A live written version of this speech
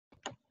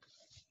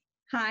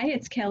Hi,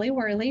 it's Kelli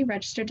Worley,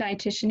 registered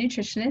dietitian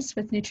nutritionist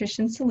with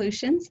Nutrition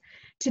Solutions.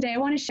 Today I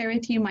want to share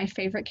with you my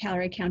favorite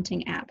calorie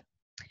counting app.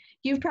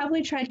 You've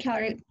probably tried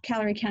calorie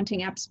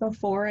counting apps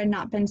before and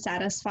not been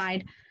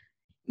satisfied.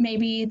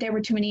 Maybe there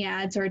were too many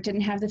ads or it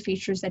didn't have the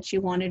features that you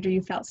wanted, or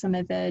you felt some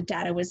of the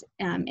data was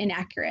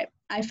inaccurate.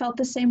 I felt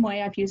the same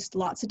way. I've used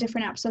lots of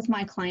different apps with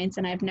my clients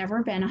and I've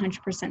never been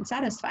 100%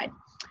 satisfied.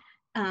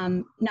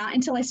 Not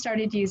until I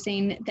started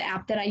using the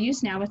app that I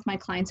use now with my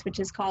clients,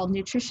 which is called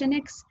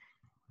Nutritionix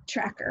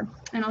Tracker.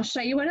 And I'll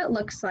show you what it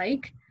looks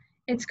like.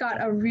 It's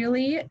got a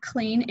really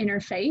clean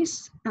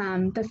interface.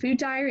 The food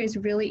diary is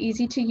really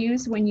easy to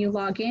use. When you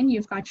log in,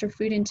 you've got your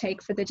food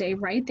intake for the day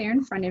right there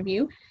in front of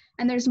you.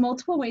 And there's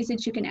multiple ways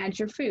that you can add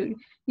your food.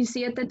 You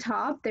see at the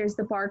top, there's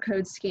the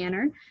barcode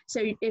scanner.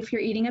 So if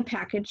you're eating a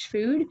packaged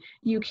food,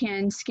 you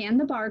can scan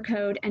the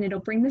barcode and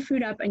it'll bring the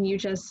food up and you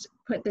just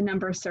put the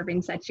number of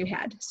servings that you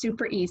had.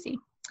 Super easy.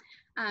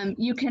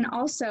 You can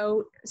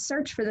also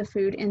search for the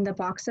food in the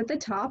box at the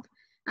top.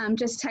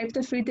 Just type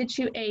the food that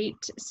you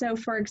ate. So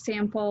for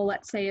example,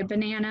 let's say a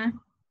banana.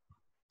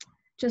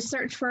 Just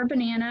search for a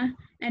banana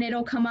and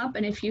it'll come up,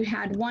 and if you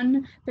had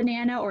one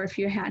banana or if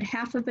you had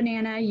half a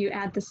banana, you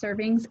add the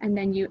servings and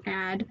then you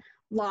add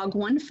log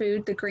one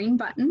food, the green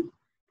button,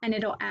 and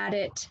it'll add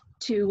it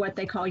to what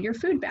they call your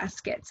food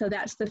basket. So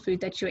that's the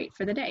food that you ate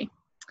for the day.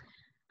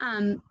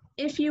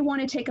 If you want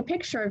to take a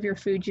picture of your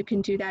food, you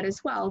can do that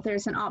as well.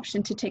 There's an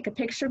option to take a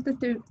picture of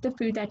the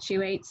food that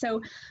you ate.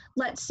 So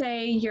let's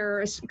say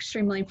you're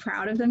extremely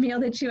proud of the meal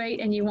that you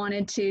ate and you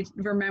wanted to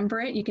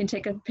remember it, you can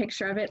take a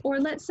picture of it. Or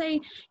let's say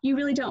you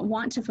really don't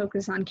want to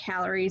focus on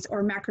calories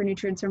or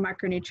macronutrients or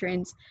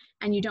micronutrients,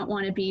 and you don't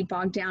want to be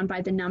bogged down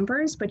by the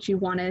numbers, but you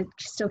want to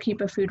still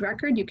keep a food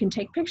record, you can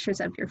take pictures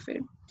of your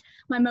food.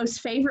 My most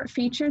favorite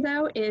feature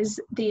though is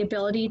the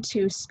ability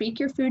to speak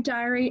your food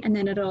diary, and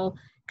then it'll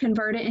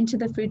convert it into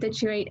the food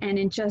that you ate, and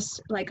in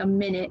just like a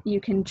minute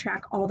you can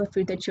track all the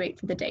food that you ate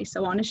for the day. So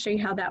I want to show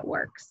you how that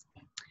works.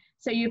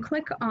 So you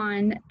click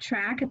on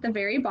track at the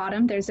very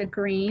bottom. There's a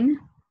green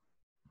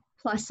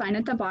plus sign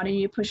at the bottom.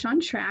 You push on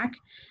track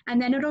and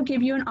then it'll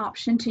give you an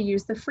option to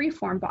use the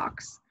freeform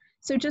box.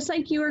 So just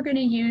like you are going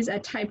to use a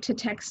type to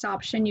text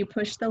option, you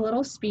push the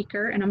little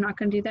speaker, and I'm not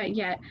going to do that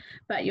yet,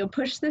 but you'll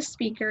push the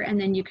speaker and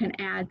then you can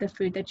add the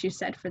food that you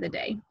said for the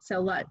day.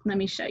 So let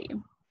me show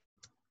you.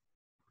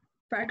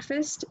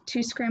 Breakfast,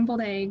 2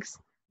 scrambled eggs,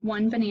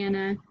 1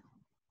 banana,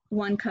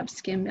 1 cup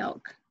skim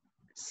milk.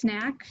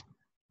 Snack,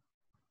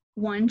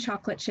 1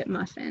 chocolate chip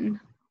muffin.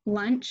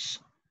 Lunch,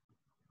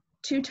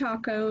 2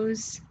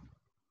 tacos,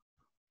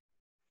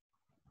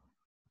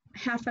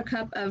 half a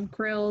cup of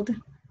grilled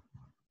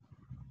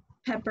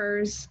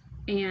peppers,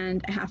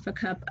 and a half a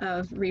cup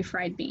of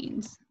refried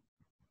beans.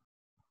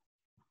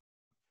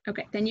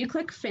 Okay, then you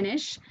click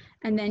finish,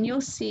 and then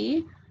you'll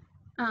see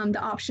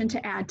the option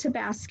to add to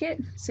basket.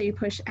 So you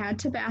push add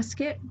to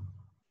basket,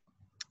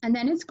 and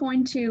then it's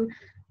going to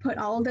put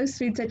all of those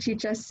foods that you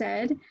just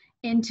said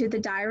into the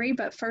diary.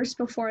 But first,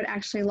 before it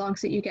actually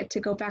logs it, you get to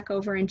go back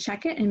over and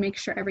check it and make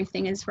sure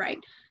everything is right.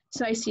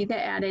 So I see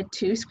that added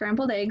 2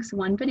 scrambled eggs,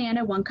 1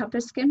 banana, 1 cup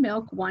of skim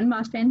milk, 1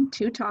 muffin,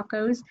 2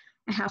 tacos,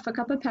 a half a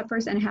cup of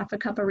peppers, and a half a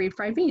cup of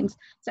refried beans.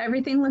 So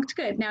everything looked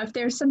good. Now, if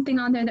there's something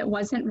on there that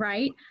wasn't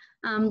right,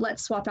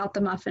 let's swap out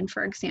the muffin,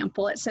 for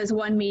example. It says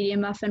 1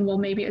 medium muffin. Well,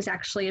 maybe it was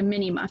actually a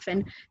mini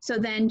muffin. So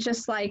then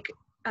just like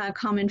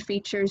common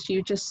features,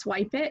 you just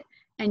swipe it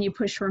and you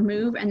push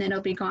remove, and then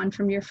it'll be gone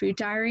from your food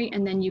diary,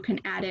 and then you can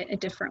add it a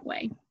different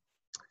way.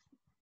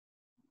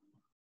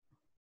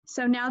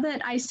 So now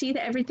that I see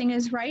that everything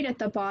is right at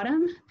the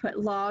bottom,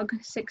 put log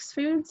 6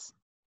 foods,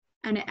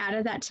 and it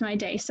added that to my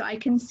day. So I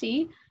can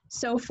see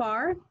so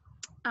far,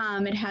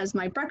 it has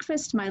my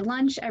breakfast, my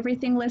lunch,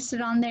 everything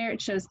listed on there.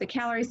 It shows the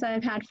calories that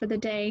I've had for the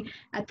day.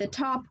 At the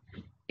top,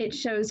 it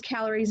shows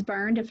calories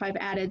burned if I've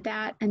added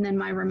that, and then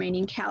my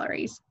remaining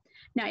calories.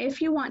 Now,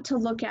 if you want to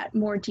look at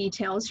more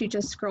details, you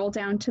just scroll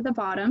down to the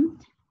bottom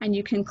and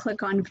you can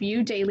click on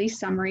View Daily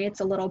Summary. It's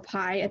a little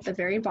pie at the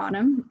very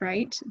bottom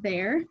right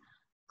there.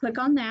 Click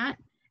on that,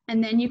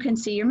 and then you can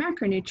see your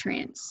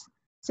macronutrients.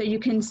 So you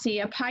can see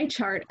a pie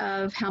chart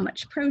of how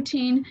much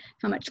protein,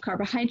 how much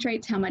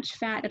carbohydrates, how much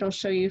fat. It'll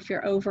show you if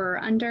you're over or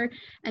under.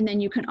 And then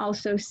you can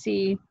also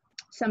see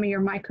some of your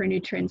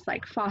micronutrients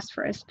like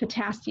phosphorus,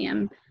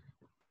 potassium,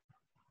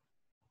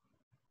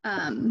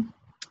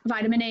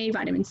 vitamin A,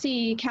 vitamin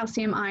C,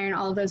 calcium, iron,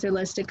 all of those are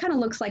listed. Kind of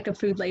looks like a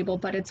food label,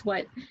 but it's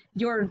what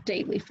your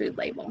daily food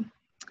label.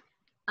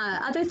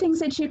 Other things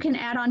that you can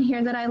add on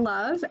here that I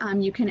love,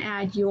 you can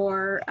add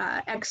your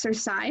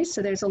exercise.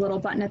 So there's a little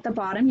button at the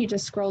bottom. You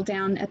just scroll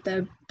down at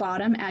the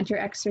bottom, add your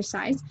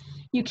exercise.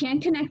 You can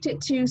connect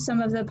it to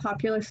some of the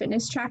popular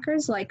fitness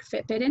trackers like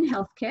Fitbit and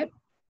HealthKit.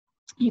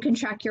 You can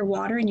track your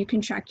water and you can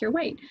track your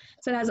weight.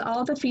 So it has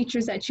all the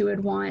features that you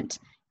would want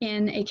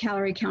in a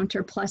calorie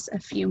counter plus a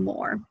few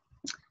more.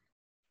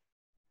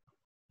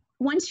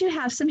 Once you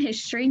have some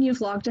history and you've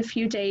logged a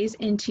few days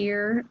into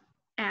your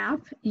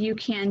app, you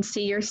can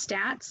see your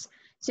stats.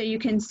 So you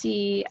can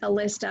see a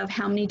list of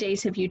how many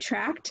days have you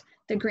tracked,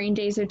 The green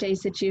days are days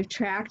that you've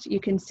tracked.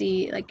 You can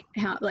see like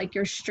how, like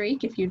your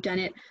streak, if you've done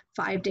it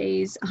 5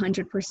 days,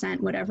 100%,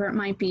 whatever it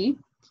might be.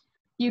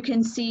 You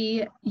can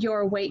see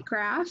your weight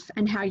graph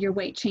and how your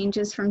weight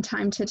changes from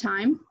time to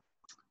time.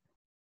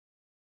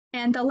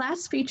 And the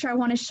last feature I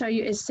want to show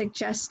you is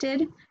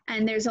suggested,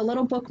 and there's a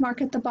little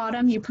bookmark at the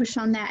bottom. You push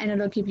on that and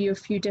it'll give you a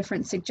few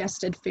different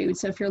suggested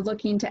foods. So if you're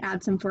looking to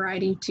add some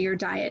variety to your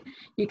diet,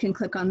 you can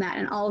click on that,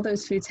 and all of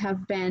those foods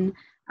have been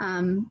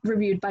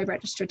reviewed by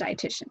registered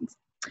dietitians.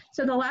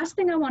 So the last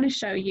thing I want to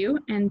show you,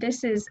 and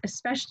this is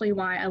especially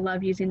why I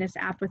love using this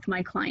app with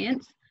my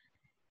clients,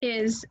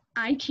 is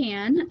I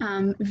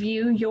can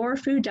view your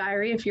food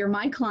diary if you're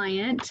my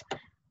client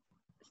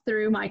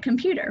through my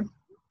computer.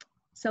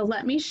 So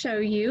let me show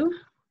you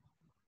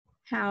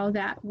how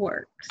that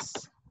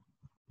works.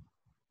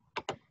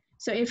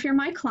 So if you're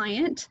my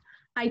client,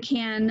 I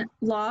can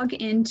log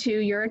into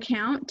your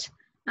account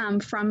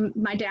from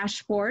my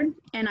dashboard,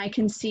 and I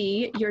can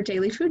see your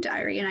daily food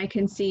diary, and I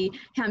can see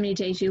how many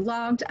days you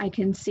logged. I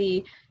can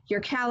see your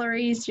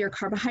calories, your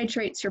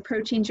carbohydrates, your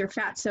proteins, your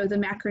fats, so the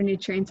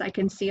macronutrients, I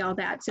can see all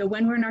that. So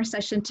when we're in our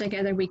session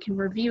together, we can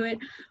review it,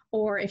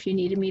 or if you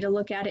needed me to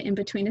look at it in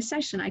between a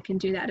session, I can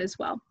do that as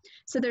well.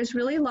 So there's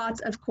really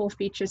lots of cool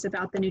features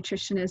about the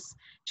Nutritionist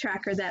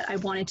Tracker that I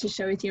wanted to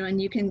share with you,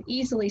 and you can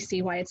easily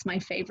see why it's my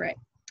favorite.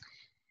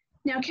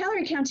 Now,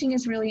 calorie counting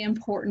is really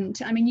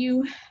important. I mean,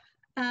 you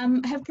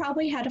have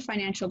probably had a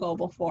financial goal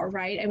before,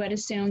 right? I would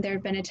assume there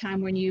had been a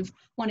time when you've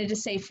wanted to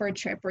save for a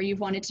trip, or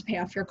you've wanted to pay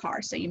off your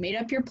car. So you made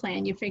up your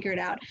plan, you figured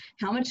out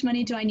how much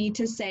money do I need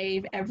to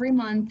save every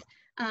month.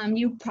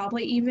 You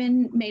probably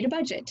even made a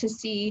budget to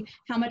see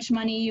how much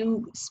money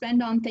you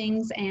spend on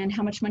things and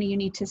how much money you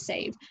need to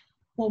save.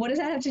 Well, what does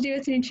that have to do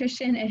with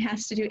nutrition? It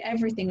has to do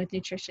everything with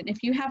nutrition.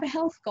 If you have a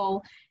health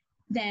goal,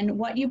 then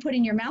what you put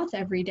in your mouth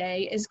every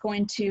day is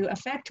going to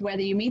affect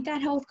whether you meet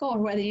that health goal or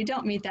whether you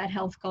don't meet that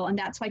health goal. And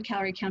that's why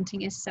calorie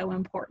counting is so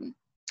important.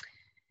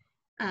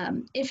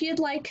 If you'd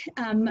like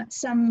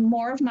some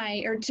more of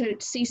my, or to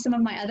see some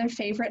of my other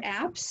favorite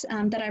apps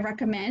that I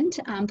recommend,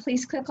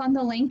 please click on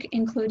the link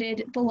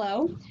included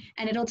below,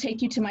 and it'll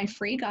take you to my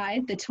free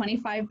guide, the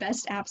 25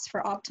 best apps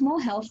for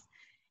optimal health.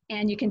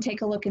 And you can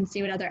take a look and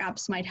see what other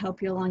apps might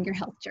help you along your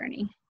health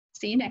journey.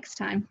 See you next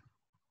time.